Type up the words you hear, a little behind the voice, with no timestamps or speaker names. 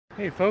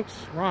Hey folks,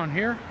 Ron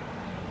here.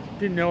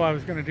 Didn't know I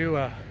was going to do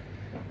a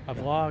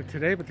vlog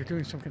today, but they're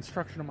doing some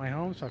construction at my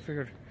home, so I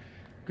figured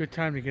good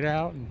time to get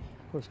out and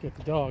of course get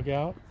the dog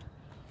out.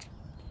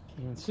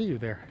 Can't even see you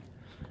there.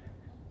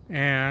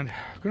 And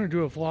I'm going to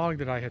do a vlog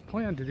that I had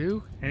planned to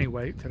do.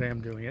 Anyway, today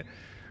I'm doing it.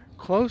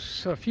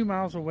 Close, a few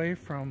miles away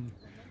from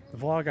the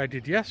vlog I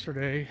did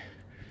yesterday,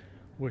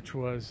 which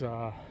was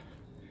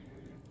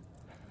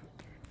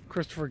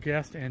Christopher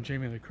Guest and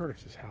Jamie Lee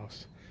Curtis's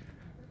house.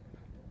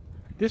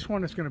 This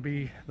one is going to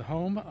be the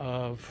home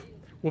of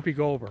Whoopi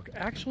Goldberg.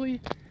 Actually,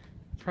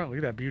 probably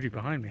look at that beauty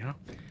behind me, huh?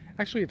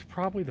 Actually, it's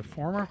probably the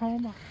former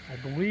home. I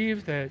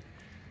believe that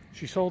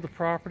she sold the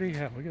property.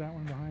 Yeah, look at that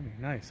one behind me.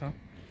 Nice, huh?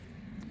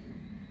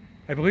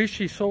 I believe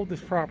she sold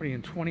this property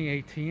in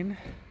 2018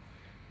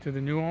 to the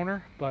new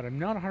owner, but I'm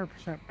not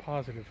 100%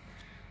 positive.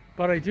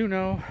 But I do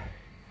know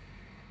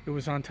it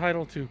was on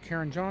title to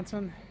Karen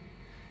Johnson,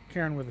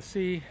 Karen with a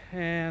C,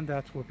 and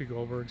that's Whoopi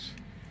Goldberg's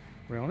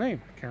real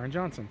name, Karen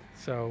Johnson.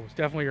 So it's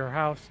definitely her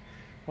house.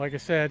 Like I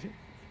said,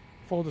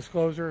 full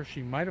disclosure,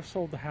 she might have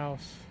sold the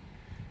house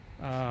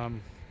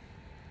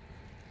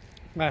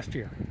last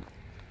year.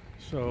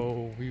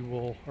 So we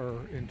will, or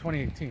in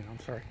 2018, I'm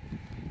sorry.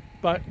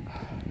 But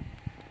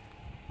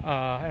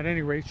at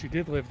any rate, she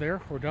did live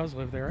there, or does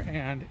live there,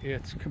 and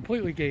it's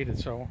completely gated.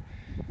 So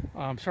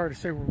I'm sorry to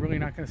say we're really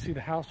not going to see the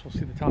house. We'll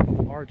see the top of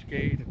a large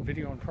gate and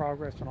video in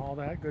progress and all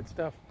that good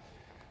stuff.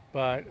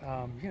 But,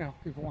 you know,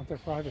 people want their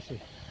privacy.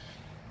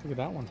 Look at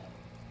that one.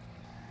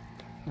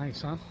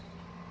 Nice, huh?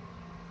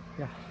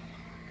 Yeah.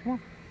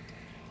 Come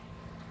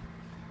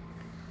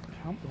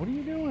on. What are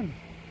you doing?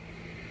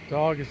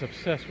 Dog is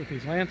obsessed with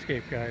these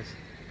landscape guys.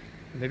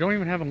 And they don't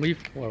even have a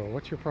leaf blower.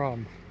 What's your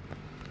problem?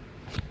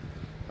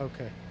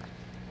 Okay.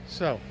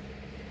 So,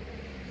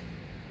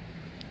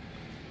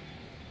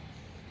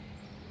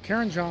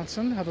 Karen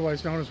Johnson,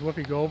 otherwise known as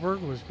Whoopi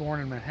Goldberg, was born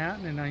in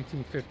Manhattan in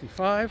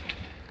 1955. Her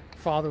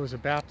father was a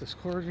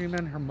Baptist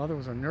clergyman. Her mother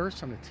was a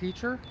nurse and a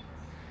teacher.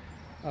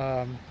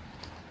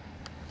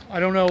 I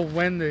don't know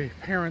when the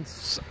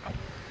parents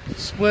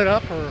split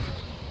up, or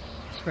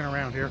spin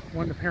around here,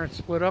 when the parents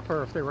split up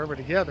or if they were ever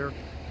together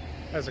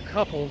as a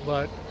couple,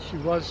 but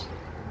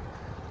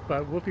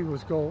Whoopi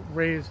was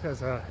raised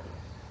as a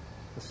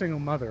single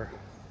mother.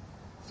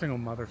 Say her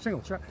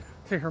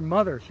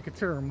mother, she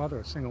considered her mother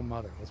a single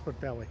mother, let's put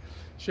it that way.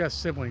 She has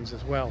siblings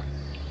as well.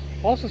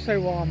 Also say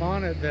while I'm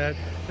on it that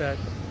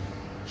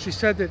she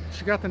said that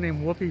she got the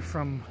name Whoopi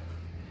from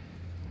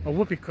a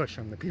whoopee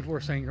cushion. The people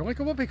were saying, "You're like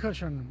a whoopee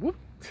cushion." Whoop.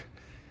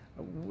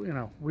 You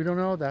know, we don't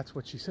know. That's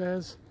what she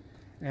says.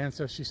 And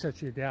so she said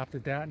she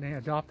adopted that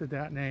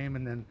name,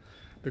 and then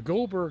the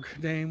Goldberg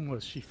name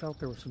was, she felt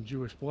there was some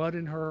Jewish blood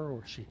in her,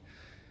 or she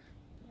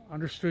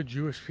understood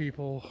Jewish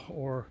people,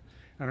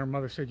 and her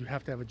mother said you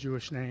have to have a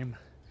Jewish name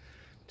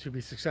to be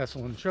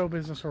successful in show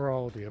business, or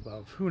all of the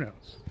above. Who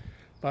knows?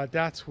 But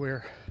that's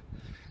where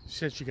she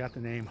said she got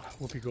the name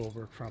Whoopi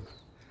Goldberg from.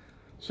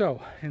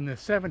 So in the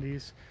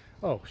 70s,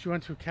 she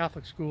went to a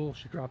Catholic school.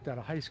 She dropped out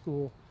of high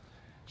school.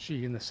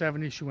 In the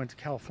 70s, she went to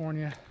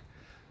California,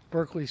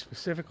 Berkeley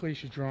specifically.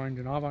 She joined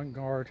an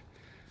avant-garde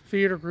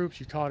theater group.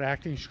 She taught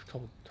acting. She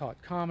taught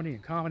comedy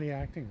and comedy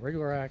acting,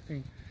 regular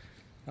acting.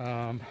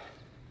 In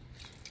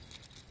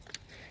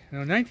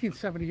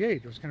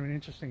 1978, there was kind of an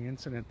interesting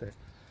incident that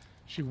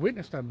she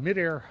witnessed a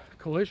mid-air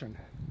collision,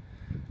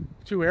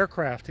 two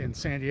aircraft in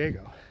San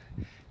Diego.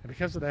 And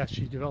because of that,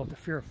 she developed a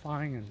fear of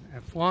flying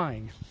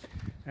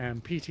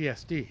and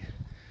PTSD.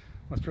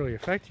 Must really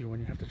affect you when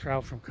you have to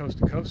travel from coast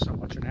to coast so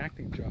much in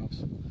acting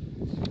jobs.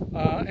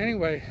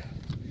 Anyway,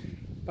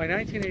 by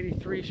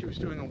 1983, she was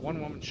doing a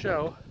one-woman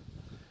show,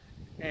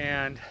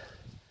 and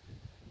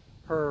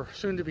her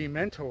soon-to-be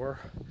mentor,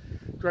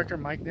 director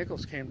Mike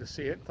Nichols, came to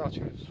see it, thought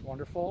she was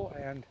wonderful,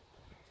 and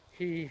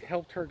he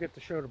helped her get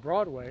the show to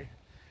Broadway.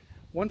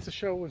 Once the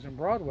show was in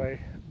Broadway,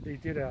 they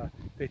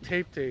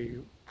taped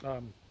a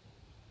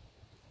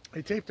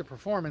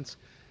performance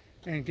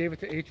and gave it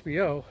to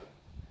HBO.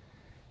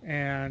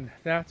 And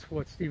that's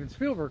what Steven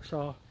Spielberg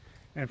saw,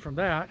 and from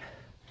that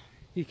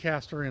he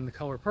cast her in The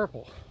Color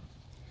Purple.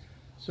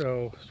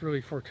 So it's really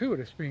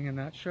fortuitous being in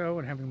that show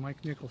and having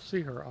Mike Nichols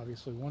see her.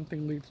 Obviously one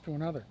thing leads to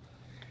another,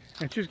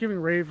 and she was giving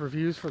rave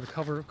reviews for The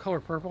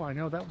Color Purple. I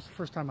know that was the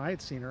first time I had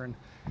seen her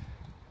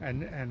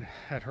and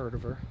had heard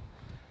of her.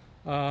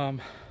 And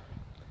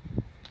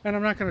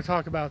I'm not going to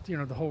talk about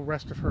the whole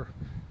rest of her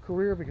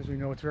career, because we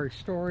know it's very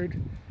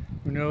storied.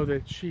 We know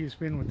that she's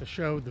been with the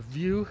show The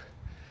View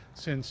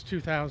since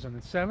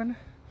 2007.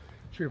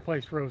 She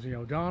replaced Rosie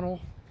O'Donnell.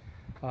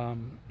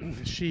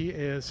 She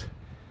is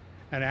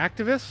an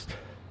activist.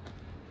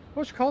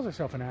 Well, she calls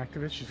herself an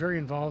activist. She's very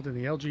involved in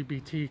the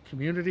LGBT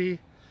community,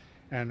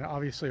 and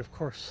obviously, of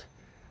course,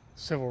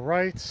 civil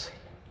rights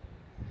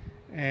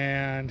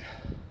and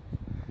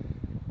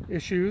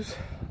issues.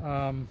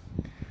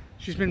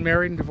 She's been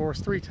married and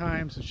divorced 3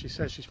 times, and she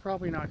says she's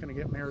probably not going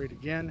to get married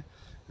again.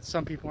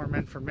 Some people are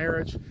meant for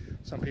marriage,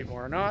 some people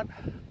are not.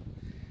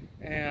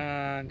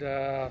 And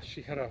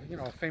she had a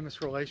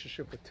famous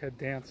relationship with Ted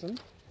Danson.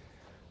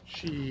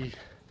 She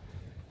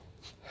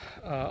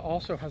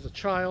also has a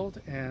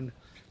child, and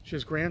she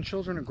has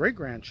grandchildren and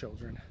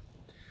great-grandchildren.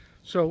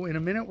 So in a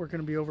minute, we're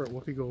going to be over at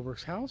Whoopi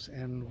Goldberg's house,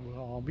 and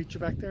I'll meet you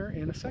back there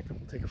in a second.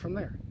 We'll take it from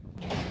there.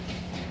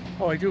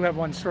 Oh, I do have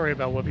one story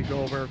about Whoopi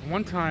Goldberg.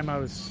 One time I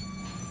was,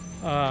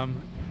 well,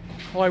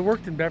 I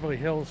worked in Beverly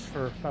Hills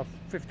for about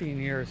 15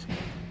 years.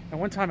 And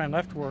one time I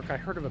left work, I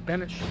heard of a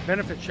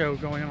benefit show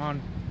going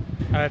on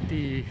at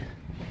the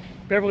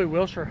Beverly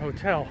Wilshire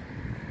Hotel.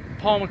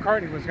 Paul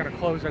McCartney was going to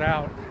close it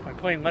out by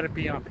playing Let It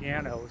Be on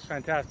piano. It was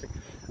fantastic.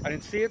 I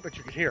didn't see it, but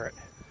you could hear it.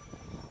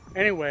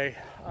 Anyway,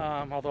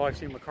 although I've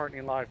seen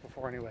McCartney live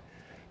before anyway.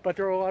 But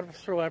there were a lot of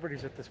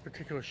celebrities at this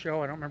particular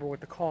show. I don't remember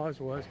what the cause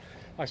was.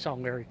 I saw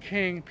Larry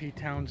King, Pete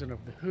Townsend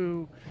of The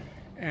Who,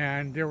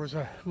 and there was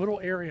a little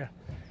area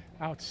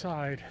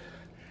outside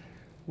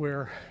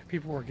where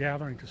people were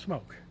gathering to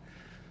smoke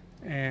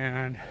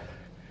and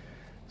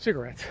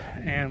cigarettes.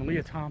 And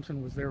Leah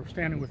Thompson was there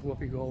standing with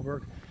Whoopi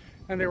Goldberg,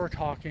 and they were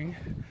talking,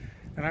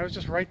 and I was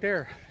just right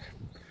there.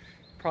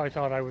 Probably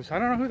thought I was, I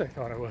don't know who they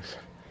thought I was.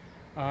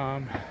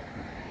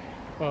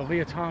 Well,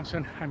 Leah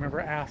Thompson, I remember,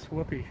 asked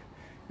Whoopi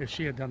if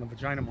she had done the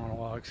Vagina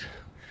Monologues,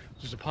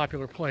 which is a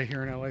popular play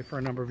here in LA for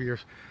a number of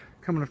years.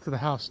 Coming up to the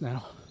house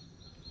now.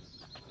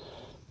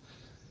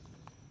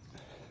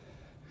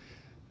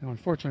 Now,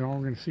 unfortunately, all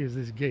we're going to see is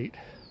this gate.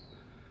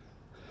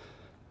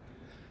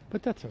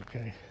 But that's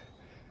okay.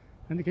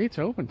 And the gate's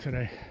open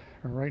today,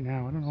 or right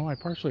now. I don't know why,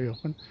 partially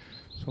open.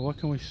 So what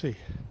can we see?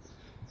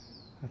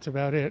 That's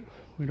about it.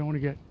 We don't want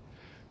to get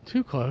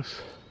too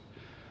close.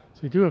 So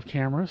we do have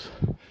cameras.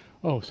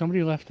 Oh,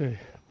 somebody left a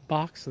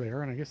box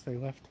there, and I guess they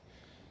left,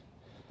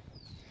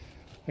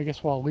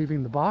 while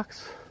leaving the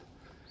box,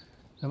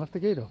 they left the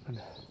gate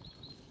open.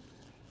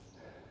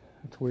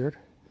 That's weird.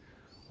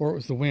 Or it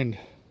was the wind.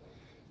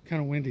 Kind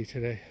of windy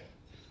today.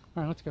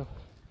 All right, let's go.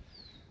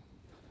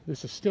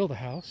 This is still the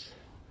house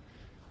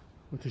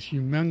with this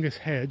humongous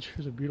hedge.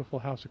 There's a beautiful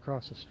house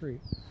across the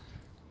street.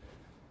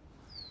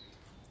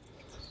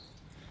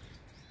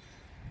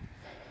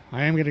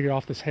 I am going to get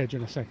off this hedge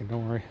in a second,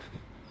 don't worry.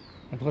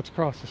 But let's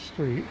cross the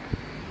street.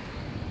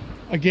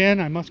 Again,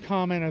 I must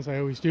comment, as I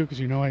always do, because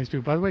you know I always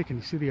do. By the way, can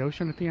you see the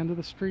ocean at the end of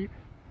the street?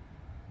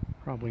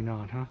 Probably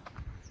not, huh?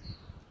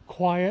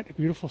 Quiet,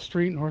 beautiful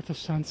street north of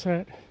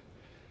Sunset.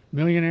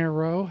 Millionaire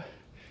Row.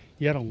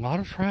 Yet a lot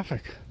of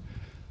traffic.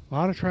 A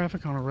lot of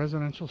traffic on a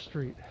residential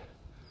street.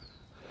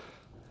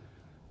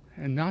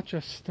 And not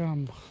just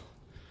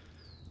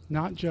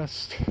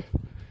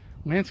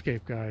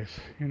landscape guys,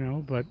 you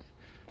know, but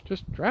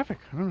just traffic.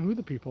 I don't know who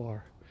the people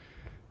are.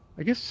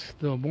 I guess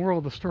the moral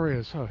of the story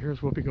is, oh, here's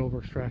Whoopi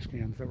Goldberg's trash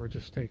cans that were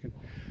just taken.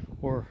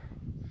 Or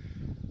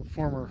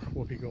former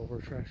Whoopi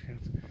Goldberg trash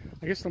cans.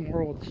 I guess the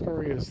moral of the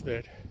story is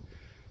that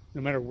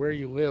no matter where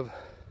you live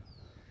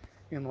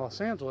in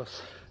Los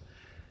Angeles,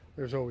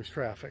 there's always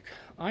traffic.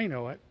 I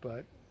know it,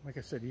 but like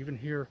I said, even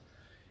here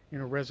in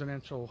a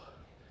residential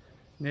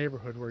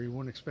neighborhood where you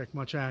wouldn't expect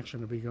much action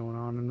to be going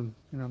on in the,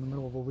 in the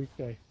middle of a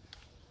weekday.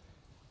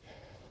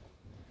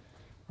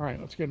 All right,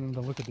 let's get into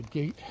a look at the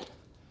gate.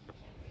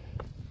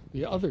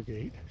 The other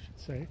gate, I should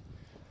say.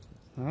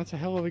 Now, that's a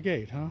hell of a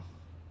gate, huh?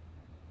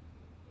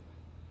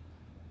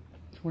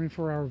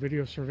 24-hour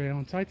video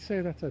surveillance. I'd say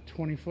that's a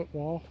 20-foot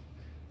wall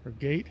or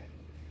gate.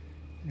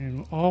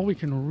 And all we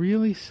can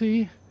really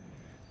see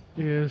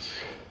is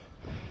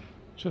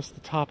just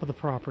the top of the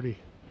property.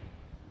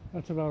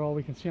 That's about all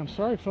we can see. I'm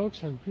sorry,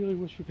 folks. I really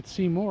wish you could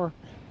see more.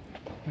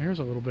 Here's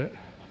a little bit.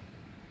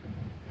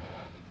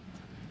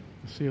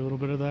 See a little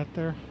bit of that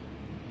there?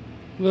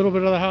 A little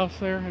bit of the house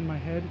there in my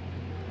head.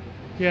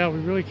 Yeah, we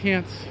really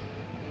can't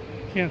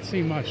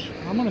see much.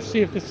 I'm going to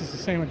see if this is the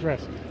same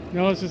address.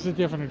 No, this is a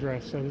different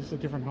address. So this is a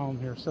different home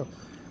here. So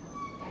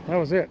that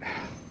was it.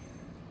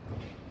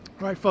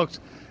 All right, folks.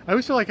 I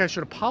always feel like I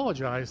should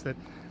apologize that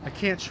I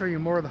can't show you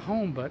more of the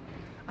home, but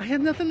I had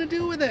nothing to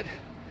do with it.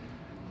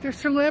 They're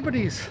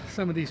celebrities,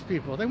 some of these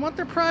people. They want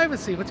their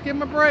privacy. Let's give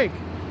them a break.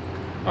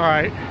 All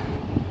right.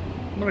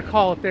 I'm going to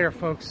call it there,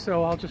 folks.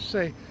 So I'll just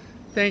say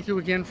thank you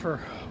again for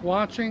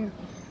watching,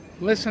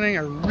 listening.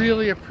 I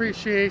really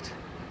appreciate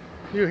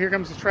you. Here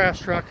comes the trash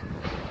truck.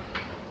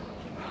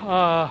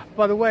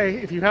 By the way,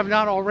 if you have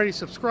not already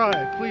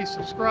subscribed, please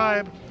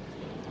subscribe.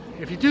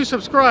 If you do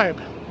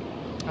subscribe,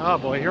 oh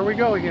boy, here we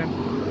go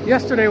again.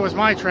 Yesterday was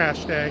my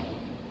trash day.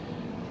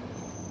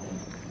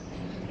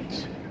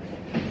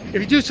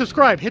 If you do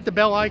subscribe, hit the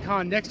bell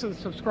icon next to the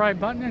subscribe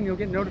button and you'll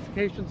get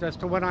notifications as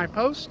to when I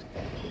post.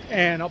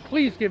 And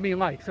please give me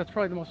likes. That's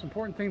probably the most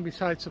important thing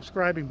besides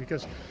subscribing,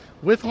 because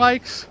with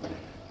likes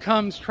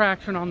comes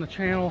traction on the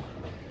channel.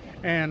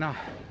 And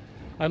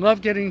I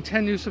love getting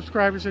 10 new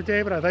subscribers a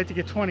day, but I'd like to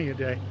get 20 a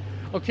day.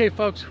 Okay,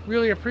 folks,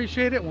 really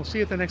appreciate it. We'll see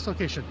you at the next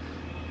location.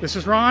 This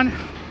is Ron,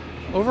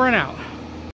 over and out.